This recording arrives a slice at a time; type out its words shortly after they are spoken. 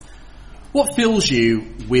What fills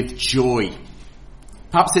you with joy?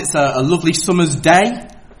 Perhaps it's a lovely summer's day.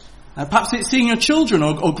 Perhaps it's seeing your children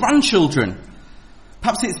or grandchildren.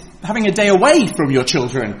 Perhaps it's having a day away from your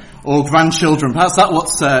children or grandchildren. Perhaps that's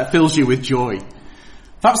what fills you with joy.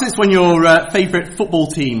 Perhaps it's when your favourite football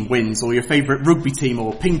team wins, or your favourite rugby team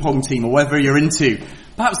or ping pong team or whatever you're into.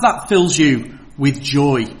 Perhaps that fills you with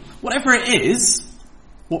joy. Whatever it is,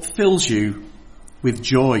 what fills you with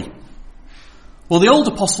joy? Well, the old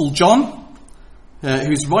apostle John,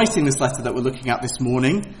 who's writing this letter that we're looking at this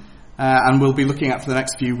morning, and we'll be looking at for the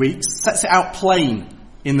next few weeks, sets it out plain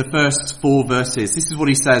in the first 4 verses. This is what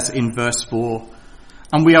he says in verse 4.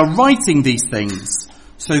 And we are writing these things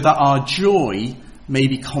so that our joy may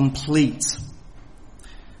be complete.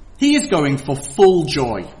 He is going for full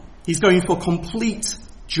joy. He's going for complete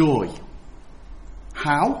joy.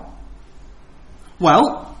 How?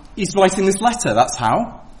 Well, he's writing this letter, that's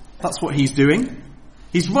how. That's what he's doing.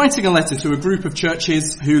 He's writing a letter to a group of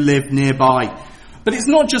churches who live nearby. But it's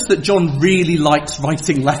not just that John really likes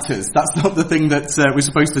writing letters. That's not the thing that we're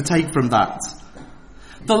supposed to take from that.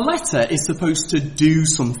 The letter is supposed to do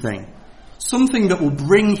something. Something that will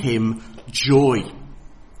bring him joy.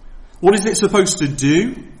 What is it supposed to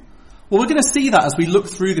do? Well, we're going to see that as we look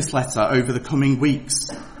through this letter over the coming weeks.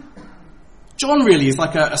 John really is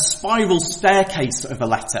like a spiral staircase of a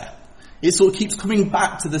letter. It sort of keeps coming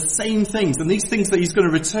back to the same things, and these things that he's going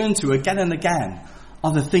to return to again and again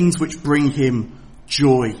are the things which bring him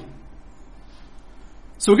joy.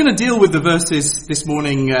 So we're going to deal with the verses this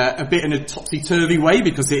morning a bit in a topsy-turvy way,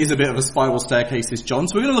 because it is a bit of a spiral staircase, this John.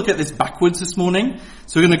 So we're going to look at this backwards this morning.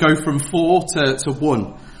 So we're going to go from 4 to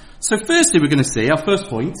 1. So firstly, we're going to see, our first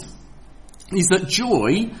point, is that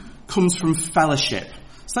joy comes from fellowship.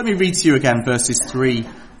 So let me read to you again verses 3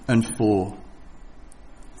 and 4.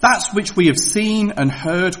 That which we have seen and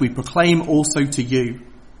heard we proclaim also to you,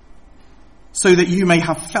 so that you may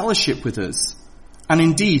have fellowship with us. And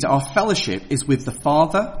indeed, our fellowship is with the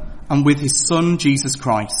Father and with his Son, Jesus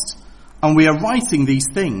Christ. And we are writing these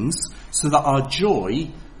things so that our joy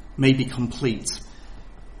may be complete.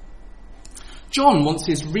 John wants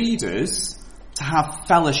his readers to have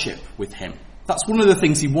fellowship with him. That's one of the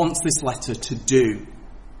things he wants this letter to do.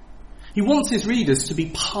 He wants his readers to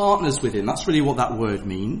be partners with him. That's really what that word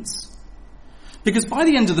means. Because by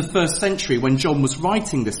the end of the first century, when John was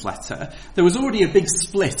writing this letter, there was already a big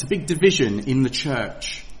split, a big division in the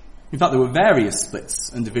church. In fact, there were various splits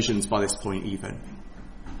and divisions by this point even.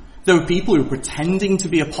 There were people who were pretending to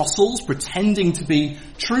be apostles, pretending to be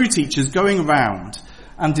true teachers, going around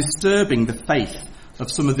and disturbing the faith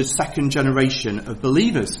of some of the second generation of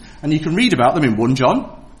believers. And you can read about them in 1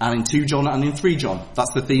 John, and in 2 John, and in 3 John.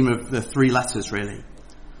 That's the theme of the 3 letters, really.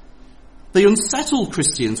 They unsettled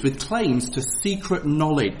Christians with claims to secret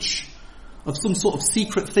knowledge of some sort of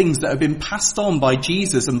secret things that have been passed on by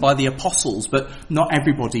Jesus and by the apostles, but not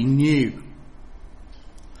everybody knew.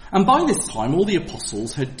 And by this time, all the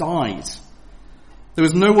apostles had died. There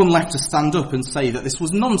was no one left to stand up and say that this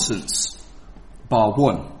was nonsense, bar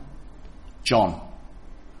one, John.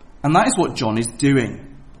 And that is what John is doing.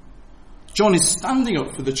 John is standing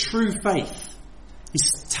up for the true faith.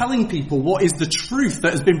 He's telling people what is the truth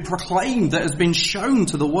that has been proclaimed, that has been shown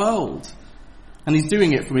to the world. And he's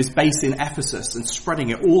doing it from his base in Ephesus and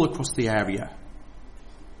spreading it all across the area.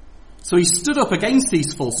 So he stood up against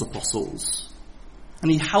these false apostles, and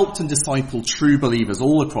he helped and discipled true believers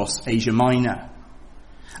all across Asia Minor.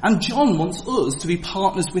 And John wants us to be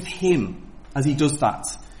partners with him as he does that.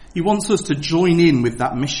 He wants us to join in with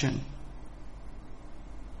that mission.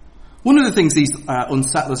 One of the things these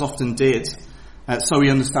unsettlers often did, so we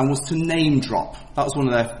understand, was to name drop. That was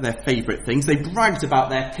one of their favourite things. They bragged about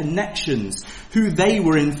their connections, who they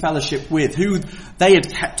were in fellowship with, who they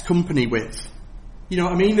had kept company with. You know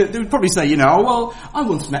what I mean? They would probably say, oh, well, I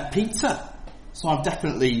once met Peter, so I'm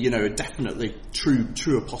definitely, definitely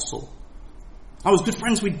true apostle. I was good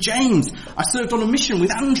friends with James. I served on a mission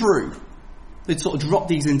with Andrew. They'd sort of drop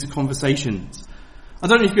these into conversations. I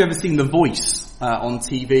don't know if you've ever seen The Voice on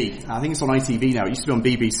TV. I think it's on ITV now. It used to be on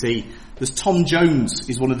BBC. There's Tom Jones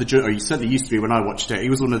is one of the judges, or he certainly used to be when I watched it. He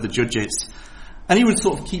was one of the judges. And he would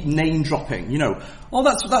sort of keep name dropping, oh,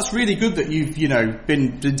 that's really good that you've,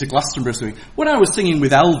 been to Glastonbury or something. When I was singing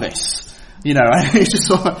with Elvis, it's just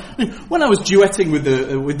sort of, when I was duetting with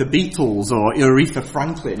the Beatles or Aretha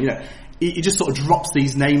Franklin, he just sort of drops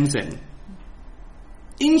these names in.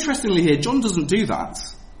 Interestingly here, John doesn't do that.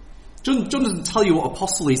 John doesn't tell you what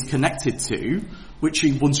apostle he's connected to, which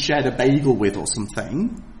he once shared a bagel with or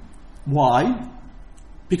something. Why?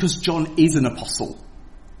 Because John is an apostle.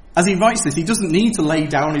 As he writes this, he doesn't need to lay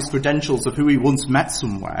down his credentials of who he once met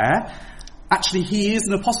somewhere. Actually, he is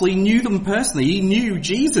an apostle. He knew them personally. He knew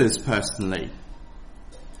Jesus personally.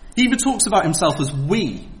 He even talks about himself as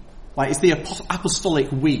we. Like, it's the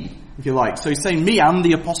apostolic we, if you like. So he's saying me and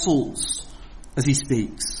the apostles as he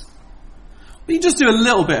speaks. But he does do a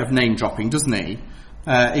little bit of name dropping, doesn't he?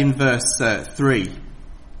 In verse 3.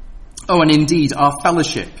 Oh, and indeed, our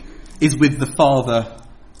fellowship is with the Father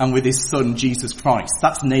and with his Son, Jesus Christ.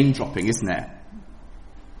 That's name dropping, isn't it?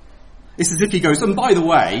 It's as if he goes, and by the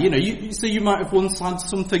way, you might have once had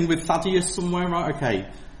something with Thaddeus somewhere, right? Okay.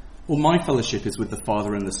 Well, my fellowship is with the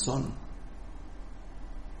Father and the Son.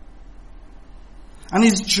 And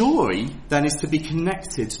his joy, then, is to be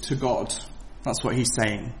connected to God. That's what he's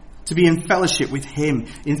saying. To be in fellowship with him,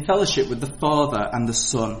 in fellowship with the Father and the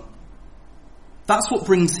Son. That's what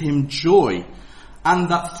brings him joy. And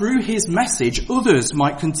that through his message, others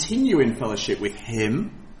might continue in fellowship with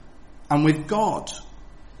him and with God.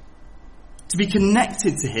 To be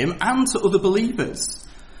connected to him and to other believers.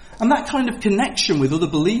 And that kind of connection with other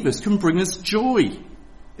believers can bring us joy.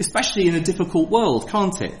 Especially in a difficult world,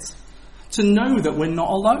 can't it? To know that we're not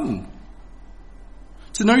alone.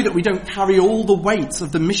 To know that we don't carry all the weight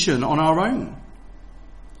of the mission on our own.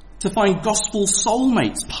 To find gospel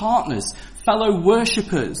soulmates, partners, fellow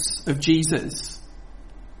worshippers of Jesus.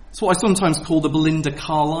 It's what I sometimes call the Belinda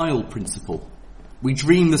Carlisle principle. We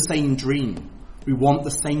dream the same dream. We want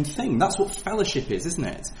the same thing. That's what fellowship is, isn't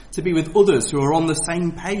it? To be with others who are on the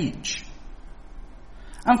same page.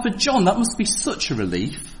 And for John, that must be such a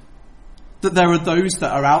relief that there are those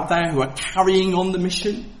that are out there who are carrying on the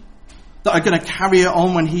mission, that are going to carry it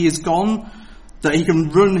on when he is gone, that he can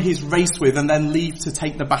run his race with and then leave to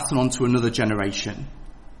take the baton on to another generation.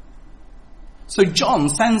 So John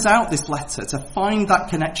sends out this letter to find that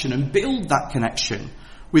connection and build that connection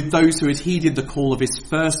with those who had heeded the call of his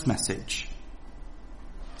first message.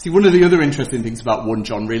 See, one of the other interesting things about 1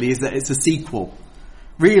 John really is that it's a sequel.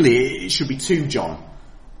 Really, it should be 2 John.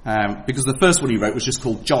 Because the first one he wrote was just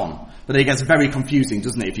called John. But it gets very confusing,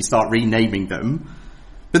 doesn't it, if you start renaming them.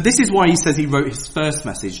 But this is why he says he wrote his first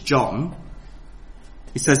message, John.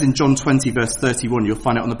 He says in John 20 verse 31, you'll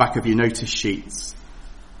find it on the back of your notice sheets.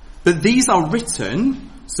 But these are written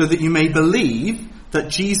so that you may believe that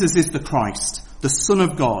Jesus is the Christ, the Son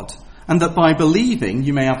of God, and that by believing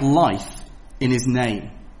you may have life in his name.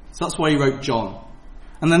 So that's why he wrote John.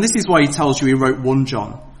 And then this is why he tells you he wrote 1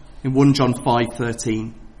 John, in 1 John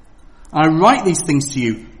 5:13. I write these things to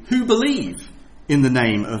you who believe in the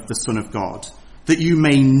name of the Son of God, that you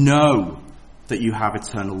may know that you have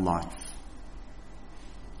eternal life.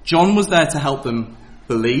 John was there to help them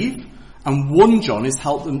believe, and 1 John is to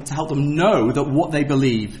help them know that what they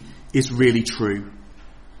believe is really true.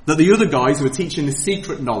 That the other guys who are teaching the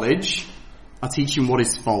secret knowledge are teaching what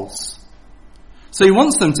is false. So he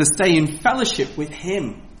wants them to stay in fellowship with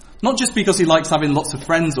him. Not just because he likes having lots of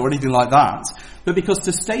friends or anything like that, but because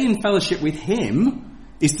to stay in fellowship with him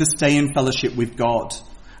is to stay in fellowship with God.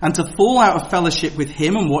 And to fall out of fellowship with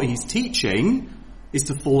him and what he's teaching is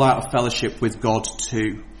to fall out of fellowship with God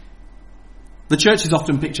too. The church is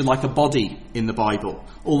often pictured like a body in the Bible,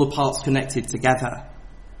 all the parts connected together.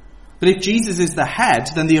 But if Jesus is the head,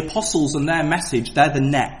 then the apostles and their message, they're the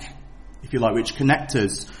neck, if you like, which connect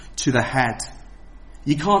us to the head.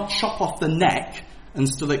 You can't chop off the neck and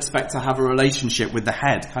still expect to have a relationship with the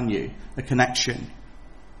head, can you? A connection.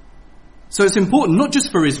 So it's important not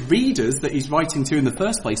just for his readers that he's writing to in the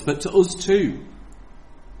first place, but to us too.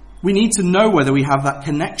 We need to know whether we have that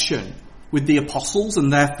connection with the apostles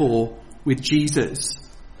and therefore with Jesus.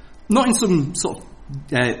 Not in some sort of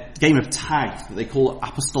game of tag that they call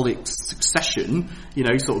apostolic succession,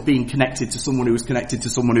 sort of being connected to someone who was connected to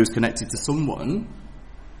someone who was connected to someone,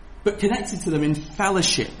 but connected to them in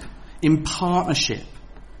fellowship, in partnership,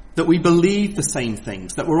 that we believe the same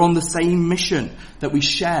things, that we're on the same mission, that we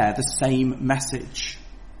share the same message.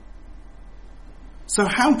 So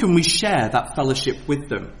how can we share that fellowship with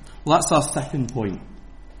them? Well, that's our second point.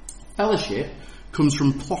 Fellowship comes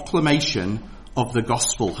from proclamation of the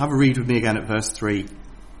gospel. Have a read with me again at verse 3.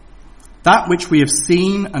 That which we have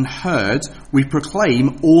seen and heard, we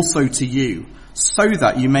proclaim also to you, so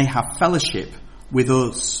that you may have fellowship with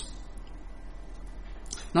us.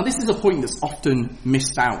 Now, this is a point that's often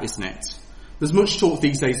missed out, isn't it? There's much talk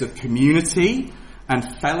these days of community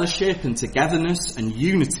and fellowship and togetherness and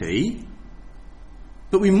unity.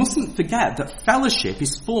 But we mustn't forget that fellowship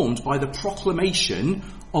is formed by the proclamation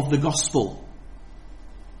of the gospel.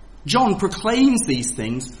 John proclaims these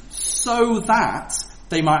things so that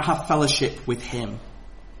they might have fellowship with him.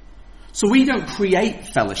 So we don't create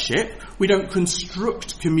fellowship. We don't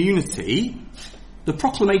construct community. The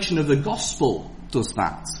proclamation of the gospel does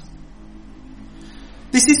that.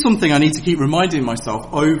 This is something I need to keep reminding myself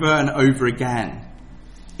over and over again.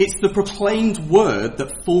 It's the proclaimed word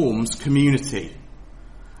that forms community.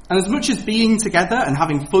 And as much as being together and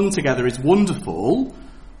having fun together is wonderful,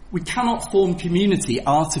 we cannot form community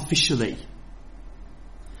artificially.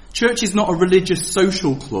 Church is not a religious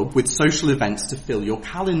social club with social events to fill your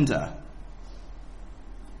calendar.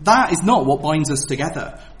 That is not what binds us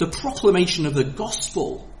together. The proclamation of the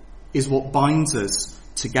gospel is what binds us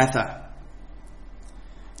together.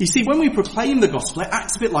 You see, when we proclaim the gospel, it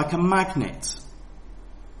acts a bit like a magnet.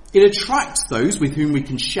 It attracts those with whom we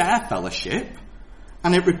can share fellowship,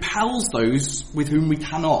 and it repels those with whom we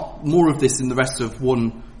cannot. More of this in the rest of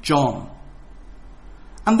 1 John.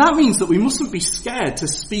 And that means that we mustn't be scared to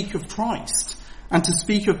speak of Christ and to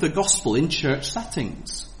speak of the gospel in church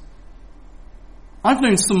settings. I've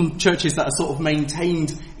known some churches that are sort of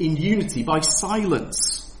maintained in unity by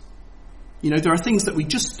silence. There are things that we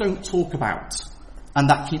just don't talk about, and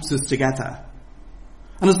that keeps us together.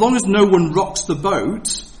 And as long as no one rocks the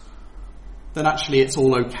boat, then actually it's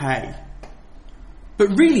all okay. But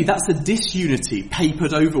really, that's a disunity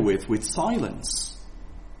papered over with silence.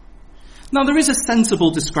 Now, there is a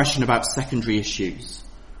sensible discretion about secondary issues.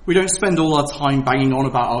 We don't spend all our time banging on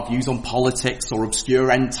about our views on politics or obscure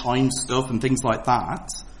end-time stuff and things like that.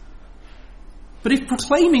 But if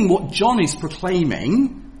proclaiming what John is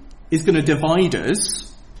proclaiming is going to divide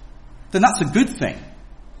us, then that's a good thing,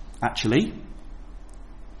 actually.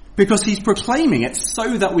 Because he's proclaiming it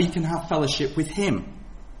so that we can have fellowship with him.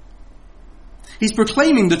 He's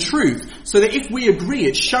proclaiming the truth so that if we agree,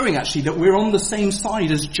 it's showing actually that we're on the same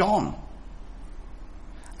side as John.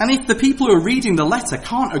 And if the people who are reading the letter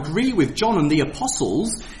can't agree with John and the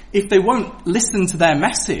apostles, if they won't listen to their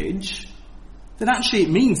message, then actually it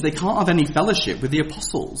means they can't have any fellowship with the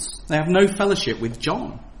apostles. They have no fellowship with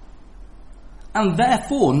John. And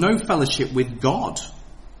therefore no fellowship with God,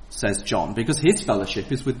 says John, because his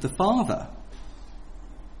fellowship is with the Father.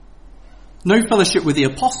 No fellowship with the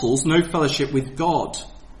apostles, no fellowship with God.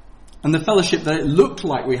 And the fellowship that it looked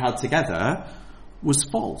like we had together was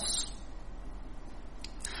false.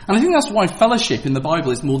 And I think that's why fellowship in the Bible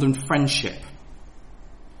is more than friendship.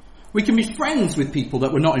 We can be friends with people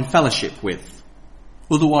that we're not in fellowship with.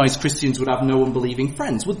 Otherwise, Christians would have no unbelieving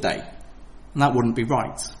friends, would they? And that wouldn't be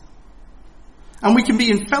right. And we can be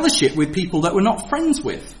in fellowship with people that we're not friends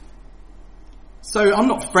with. So I'm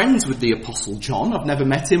not friends with the Apostle John. I've never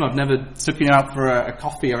met him. I've never took him out for a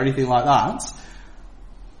coffee or anything like that.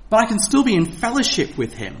 But I can still be in fellowship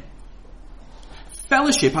with him.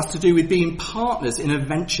 Fellowship has to do with being partners in a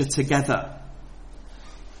venture together.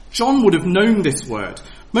 John would have known this word.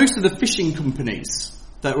 Most of the fishing companies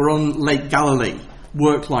that were on Lake Galilee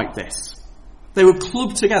worked like this. They would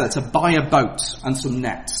club together to buy a boat and some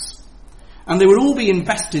nets. And they would all be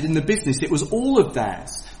invested in the business. It was all of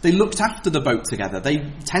theirs. They looked after the boat together. They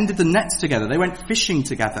tended the nets together. They went fishing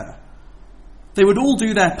together. They would all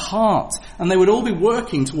do their part, and they would all be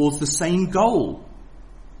working towards the same goal.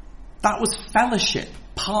 That was fellowship,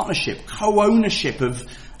 partnership, co-ownership of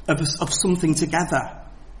something together.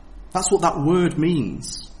 That's what that word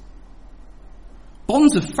means.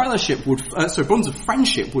 Bonds of friendship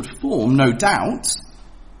would form, no doubt,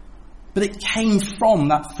 but it came from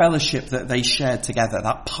that fellowship that they shared together,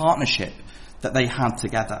 that partnership that they had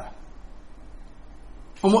together.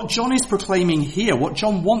 And what John is proclaiming here, what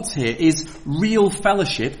John wants here, is real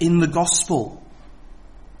fellowship in the gospel.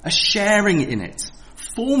 A sharing in it,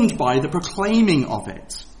 formed by the proclaiming of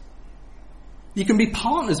it. You can be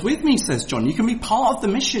partners with me, says John. You can be part of the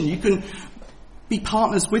mission. You can be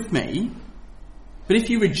partners with me. But if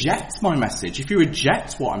you reject my message, if you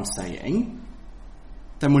reject what I'm saying,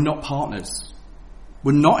 then we're not partners.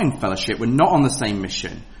 We're not in fellowship. We're not on the same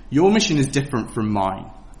mission. Your mission is different from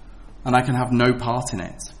mine, and I can have no part in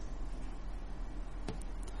it.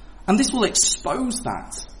 And this will expose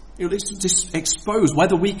that. It will expose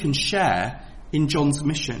whether we can share in John's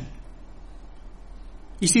mission.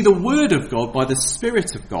 You see, the Word of God, by the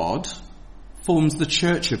Spirit of God, forms the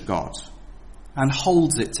church of God and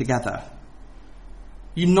holds it together.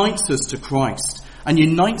 Unites us to Christ and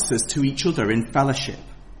unites us to each other in fellowship.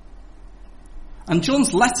 And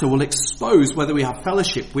John's letter will expose whether we have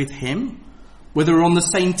fellowship with him, whether we're on the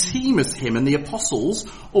same team as him and the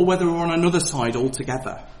apostles, or whether we're on another side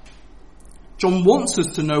altogether. John wants us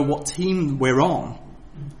to know what team we're on.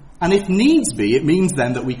 And if needs be, it means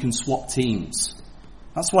then that we can swap teams.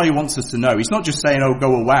 That's why he wants us to know. He's not just saying, oh,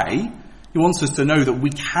 go away. He wants us to know that we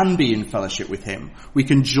can be in fellowship with him. We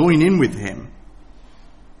can join in with him.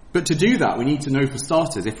 But to do that, we need to know, for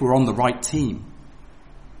starters, if we're on the right team.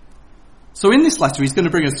 So in this letter, he's going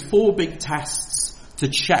to bring us 4 big tests to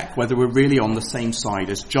check whether we're really on the same side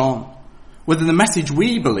as John, whether the message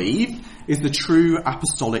we believe is the true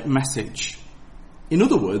apostolic message. In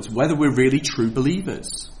other words, whether we're really true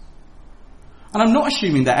believers. And I'm not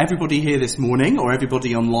assuming that everybody here this morning or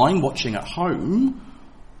everybody online watching at home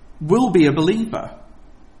will be a believer.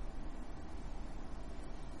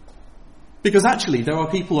 Because actually there are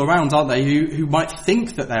people around, aren't they, who might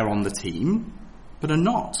think that they're on the team, but are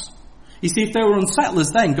not. You see, if there were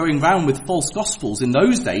unsettlers then going round with false gospels in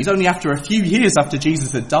those days, only after a few years after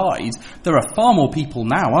Jesus had died, there are far more people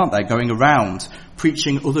now, aren't there, going around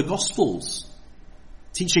preaching other gospels,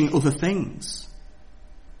 teaching other things.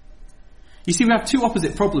 You see, we have two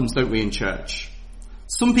opposite problems, don't we, in church?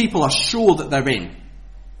 Some people are sure that they're in,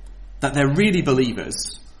 that they're really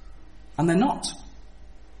believers, and they're not.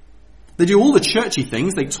 They do all the churchy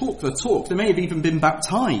things, they talk the talk, they may have even been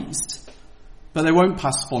baptized, but they won't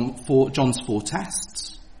pass John's 4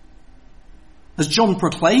 tests. As John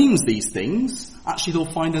proclaims these things, actually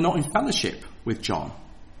they'll find they're not in fellowship with John.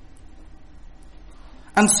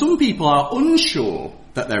 And some people are unsure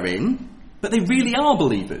that they're in, but they really are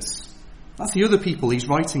believers. That's the other people he's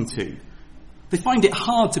writing to. They find it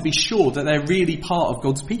hard to be sure that they're really part of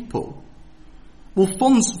God's people. Well,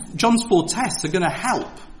 John's 4 tests are going to help.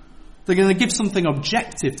 They're going to give something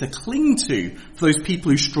objective to cling to for those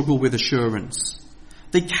people who struggle with assurance.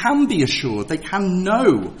 They can be assured, they can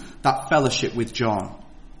know that fellowship with John,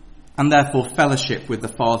 and therefore fellowship with the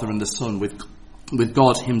Father and the Son, with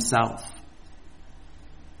God himself.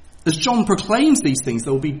 As John proclaims these things,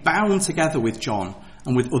 they will be bound together with John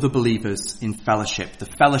and with other believers in fellowship, the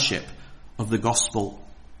fellowship of the gospel.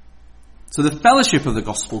 So the fellowship of the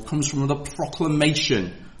gospel comes from the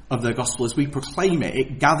proclamation of the gospel. As we proclaim it,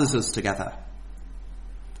 it gathers us together.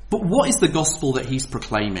 But what is the gospel that he's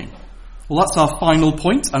proclaiming? Well, that's our final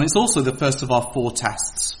point, and it's also the first of our 4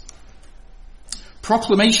 tests.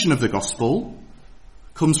 Proclamation of the gospel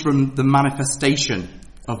comes from the manifestation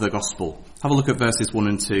of the gospel. Have a look at verses 1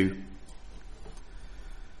 and 2.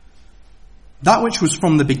 That which was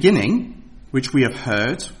from the beginning, which we have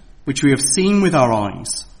heard, which we have seen with our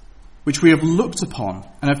eyes, which we have looked upon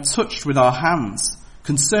and have touched with our hands,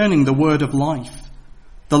 concerning the word of life.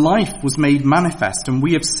 The life was made manifest, and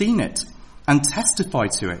we have seen it, and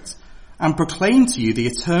testified to it, and proclaimed to you the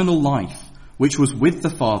eternal life, which was with the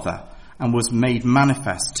Father, and was made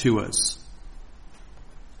manifest to us.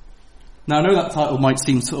 Now, I know that title might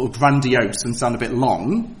seem sort of grandiose and sound a bit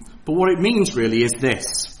long, but what it means really is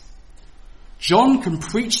this. John can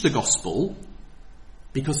preach the gospel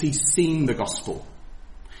because he's seen the gospel.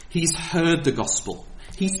 He's heard the gospel.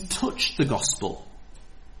 He's touched the gospel.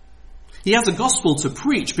 He has a gospel to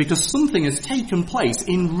preach because something has taken place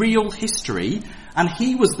in real history, and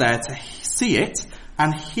he was there to see it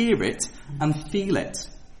and hear it and feel it.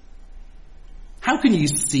 How can you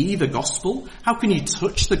see the gospel? How can you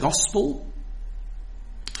touch the gospel?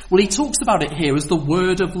 Well, he talks about it here as the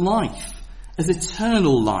word of life, as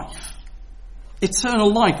eternal life.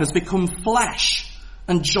 Eternal life has become flesh,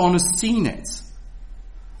 and John has seen it.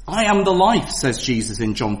 I am the life, says Jesus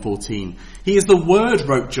in John 14. He is the word,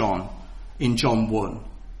 wrote John in John 1.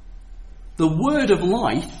 The word of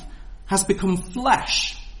life has become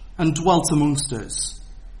flesh and dwelt amongst us.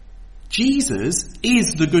 Jesus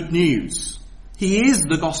is the good news. He is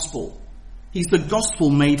the gospel. He's the gospel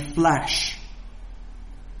made flesh.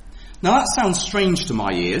 Now that sounds strange to my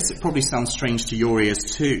ears. It probably sounds strange to your ears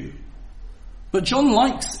too. But John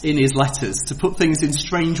likes in his letters to put things in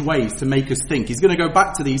strange ways to make us think. He's going to go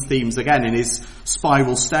back to these themes again in his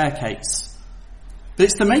spiral staircase. But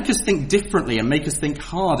it's to make us think differently and make us think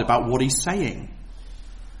hard about what he's saying.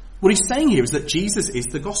 What he's saying here is that Jesus is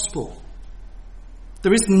the gospel.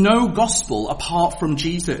 There is no gospel apart from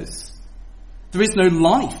Jesus. There is no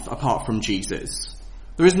life apart from Jesus.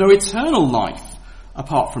 There is no eternal life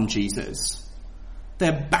apart from Jesus.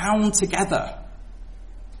 They're bound together.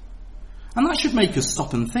 And that should make us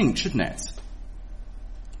stop and think, shouldn't it?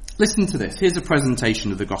 Listen to this. Here's a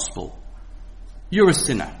presentation of the gospel. You're a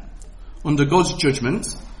sinner, under God's judgment,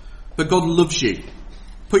 but God loves you.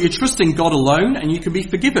 Put your trust in God alone and you can be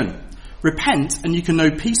forgiven. Repent and you can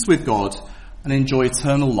know peace with God and enjoy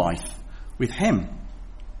eternal life with him.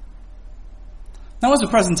 Now, as a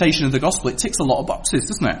presentation of the gospel, it ticks a lot of boxes,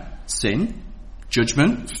 doesn't it? Sin,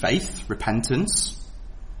 judgment, faith, repentance.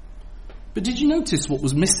 But did you notice what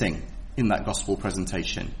was missing in that gospel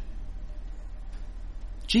presentation?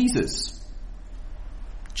 Jesus.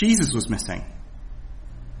 Jesus was missing.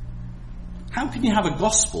 How can you have a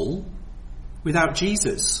gospel without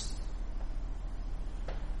Jesus?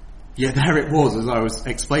 Yeah, there it was as I was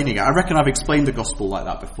explaining it. I reckon I've explained the gospel like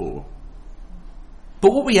that before.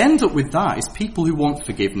 But what we end up with that is people who want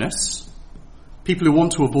forgiveness, people who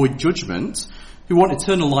want to avoid judgment, who want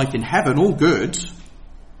eternal life in heaven, all good,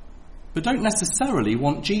 but don't necessarily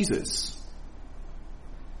want Jesus.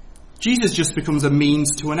 Jesus just becomes a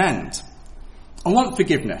means to an end. I want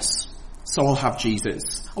forgiveness, so I'll have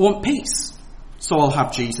Jesus. I want peace, so I'll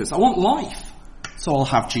have Jesus. I want life, so I'll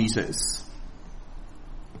have Jesus.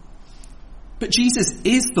 But Jesus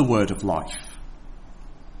is the word of life.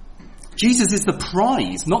 Jesus is the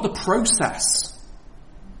prize, not the process.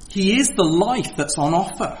 He is the life that's on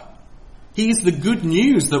offer. He is the good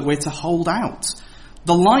news that we're to hold out.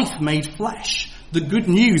 The life made flesh. The good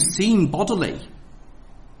news seen bodily.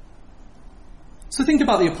 So think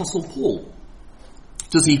about the Apostle Paul.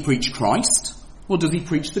 Does he preach Christ or does he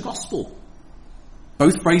preach the gospel?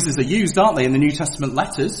 Both phrases are used, aren't they, in the New Testament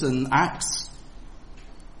letters and Acts.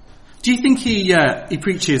 Do you think he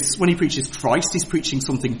preaches, when he preaches Christ, he's preaching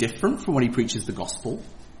something different from when he preaches the gospel?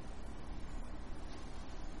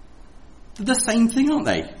 They're the same thing, aren't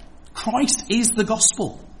they? Christ is the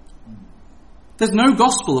gospel. There's no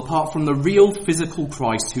gospel apart from the real physical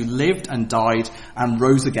Christ who lived and died and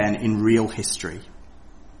rose again in real history.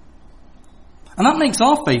 And that makes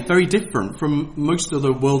our faith very different from most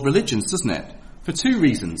other world religions, doesn't it? For two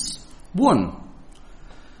reasons. One,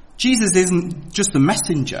 Jesus isn't just the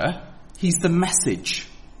messenger, he's the message.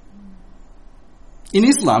 In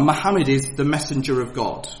Islam, Muhammad is the messenger of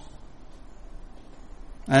God.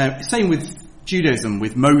 Same with Judaism,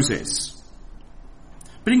 with Moses.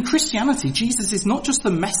 But in Christianity, Jesus is not just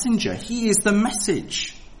the messenger, he is the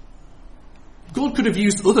message. God could have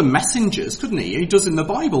used other messengers, couldn't he? He does in the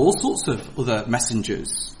Bible, all sorts of other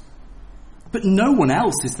messengers. But no one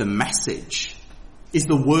else is the message, is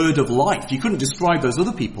the word of life. You couldn't describe those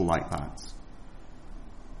other people like that.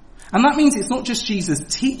 And that means it's not just Jesus'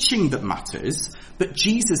 teaching that matters, but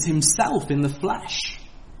Jesus himself in the flesh.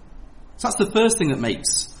 So that's the first thing that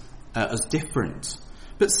makes us different.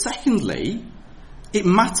 But secondly, it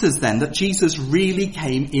matters then that Jesus really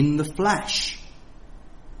came in the flesh.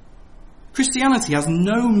 Christianity has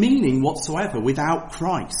no meaning whatsoever without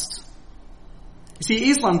Christ. You see,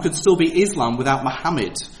 Islam could still be Islam without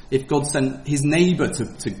Muhammad if God sent his neighbour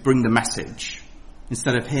to bring the message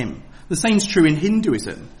instead of him. The same's true in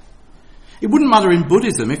Hinduism. It wouldn't matter in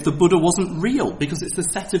Buddhism if the Buddha wasn't real, because it's the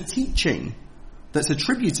set of teaching that's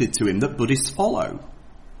attributed to him that Buddhists follow.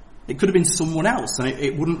 It could have been someone else and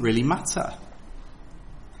it wouldn't really matter.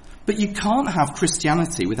 But you can't have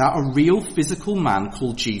Christianity without a real physical man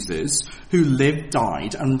called Jesus who lived,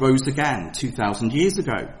 died and rose again 2,000 years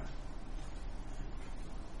ago.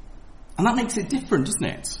 And that makes it different, doesn't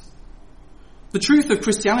it? The truth of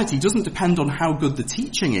Christianity doesn't depend on how good the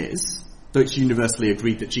teaching is, though it's universally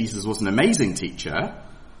agreed that Jesus was an amazing teacher,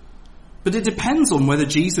 but it depends on whether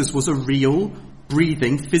Jesus was a real,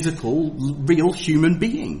 breathing, physical, real human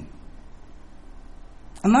being.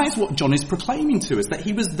 And that is what John is proclaiming to us, that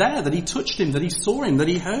he was there, that he touched him, that he saw him, that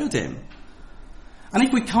he heard him. And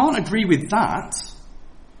if we can't agree with that,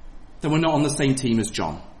 then we're not on the same team as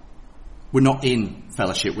John. We're not in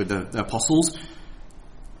fellowship with the apostles.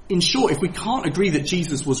 In short, if we can't agree that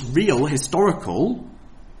Jesus was real, historical,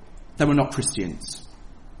 then we're not Christians.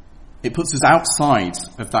 It puts us outside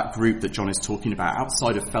of that group that John is talking about,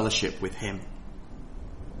 outside of fellowship with him.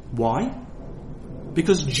 Why?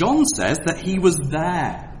 Because John says that he was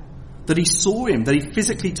there, that he saw him, that he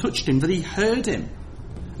physically touched him, that he heard him.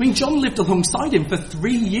 I mean, John lived alongside him for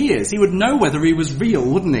 3 years. He would know whether he was real,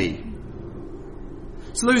 wouldn't he?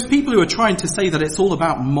 So those people who are trying to say that it's all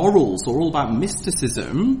about morals or all about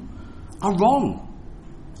mysticism are wrong.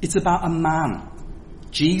 It's about a man,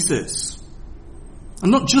 Jesus.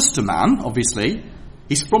 And not just a man, obviously.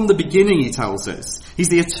 He's from the beginning, he tells us. He's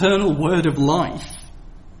the eternal word of life.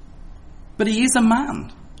 But he is a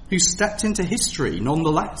man who stepped into history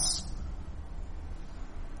nonetheless.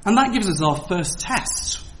 And that gives us our first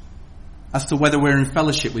test as to whether we're in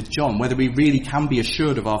fellowship with John, whether we really can be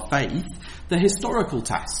assured of our faith, the historical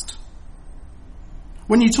test.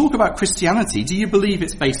 When you talk about Christianity, do you believe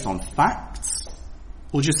it's based on facts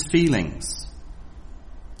or just feelings?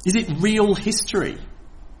 Is it real history?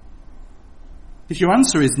 If your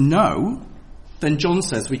answer is no, then John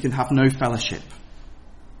says we can have no fellowship.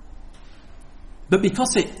 But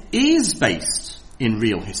because it is based in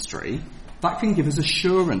real history, that can give us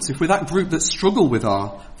assurance. If we're that group that struggle with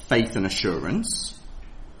our faith and assurance,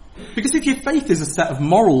 because if your faith is a set of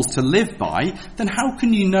morals to live by, then how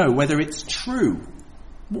can you know whether it's true?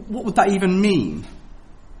 What would that even mean?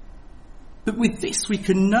 But with this we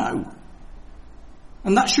can know.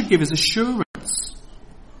 And that should give us assurance.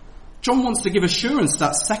 John wants to give assurance to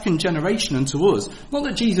that second generation and to us. Not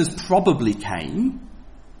that Jesus probably came,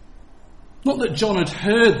 Not that John had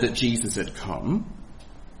heard that Jesus had come,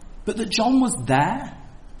 but that John was there,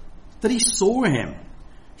 that he saw him.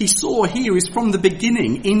 He saw he is from the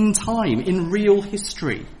beginning, in time, in real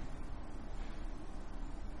history.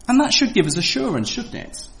 And that should give us assurance, shouldn't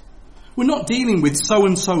it? We're not dealing with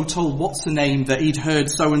so-and-so told what's the name that he'd heard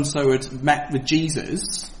so-and-so had met with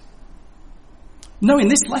Jesus. No, in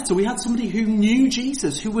this letter we had somebody who knew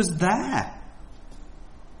Jesus, who was there.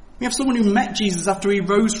 We have someone who met Jesus after he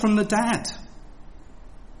rose from the dead.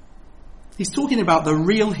 He's talking about the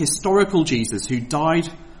real historical Jesus who died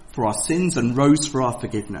for our sins and rose for our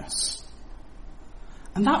forgiveness.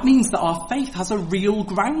 And that means that our faith has a real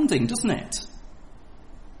grounding, doesn't it?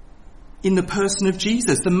 In the person of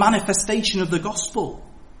Jesus, the manifestation of the gospel.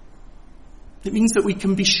 It means that we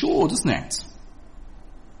can be sure, doesn't it?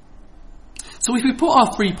 So if we put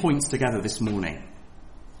our 3 points together this morning,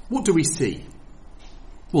 what do we see?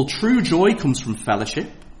 Well, true joy comes from fellowship.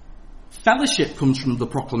 Fellowship comes from the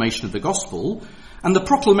proclamation of the gospel. And the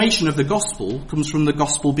proclamation of the gospel comes from the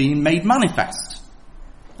gospel being made manifest.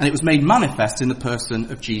 And it was made manifest in the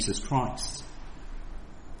person of Jesus Christ.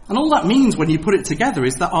 And all that means when you put it together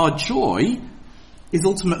is that our joy is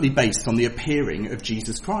ultimately based on the appearing of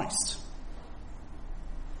Jesus Christ.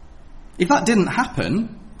 If that didn't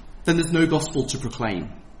happen, then there's no gospel to proclaim.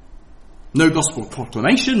 No gospel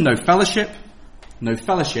proclamation, no fellowship,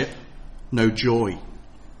 no joy.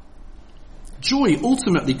 Joy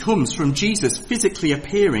ultimately comes from Jesus physically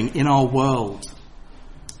appearing in our world.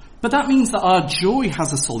 But that means that our joy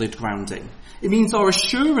has a solid grounding. It means our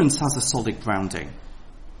assurance has a solid grounding.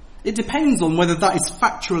 It depends on whether that is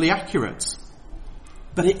factually accurate.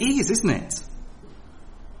 But it is, isn't it?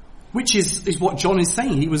 Which is what John is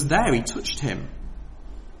saying. He was there, he touched him.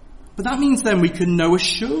 But that means then we can know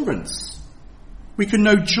assurance. We can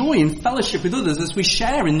know joy in fellowship with others as we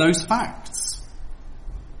share in those facts.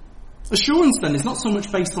 Assurance then is not so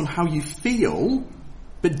much based on how you feel,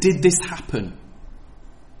 but did this happen?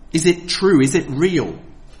 Is it true? Is it real?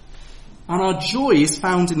 And our joy is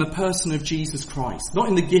found in the person of Jesus Christ, not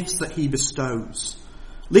in the gifts that he bestows.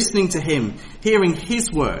 Listening to him, hearing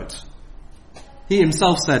his word. He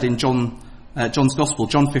himself said in John's Gospel,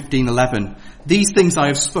 John 15:11, "These things I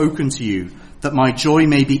have spoken to you, that my joy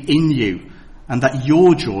may be in you, and that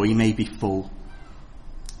your joy may be full."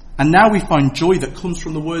 And now we find joy that comes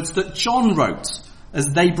from the words that John wrote, as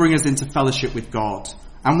they bring us into fellowship with God,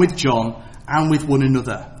 and with John, and with one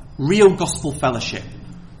another. Real gospel fellowship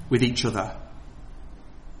with each other.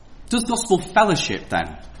 Does gospel fellowship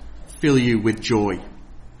then fill you with joy?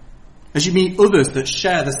 As you meet others that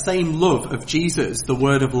share the same love of Jesus, the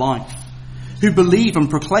word of life, who believe and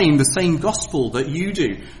proclaim the same gospel that you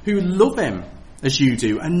do, who love him as you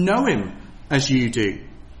do and know him as you do.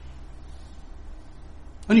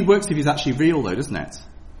 Only works if he's actually real though, doesn't it?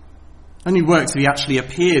 Only works if he actually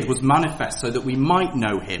appeared, was manifest, so that we might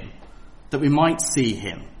know him, that we might see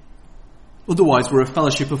him. Otherwise we're a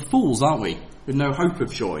fellowship of fools, aren't we? With no hope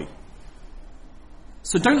of joy.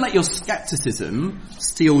 So don't let your scepticism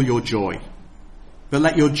steal your joy, but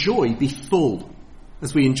let your joy be full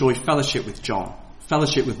as we enjoy fellowship with John,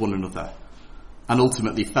 fellowship with one another, and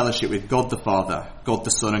ultimately fellowship with God the Father, God the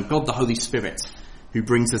Son, and God the Holy Spirit, who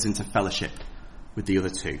brings us into fellowship with the other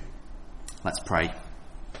two. Let's pray.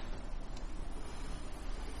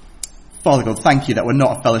 Father God, thank you that we're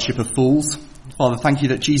not a fellowship of fools. Father, thank you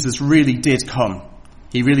that Jesus really did come.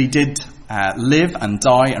 He really did live and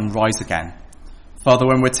die and rise again. Father,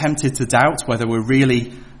 when we're tempted to doubt whether we're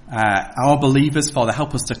really our believers, Father,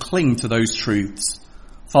 help us to cling to those truths.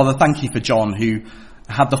 Father, thank you for John, who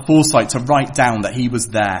had the foresight to write down that he was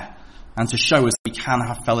there and to show us we can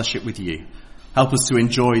have fellowship with you. Help us to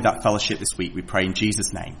enjoy that fellowship this week, we pray in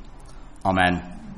Jesus' name. Amen.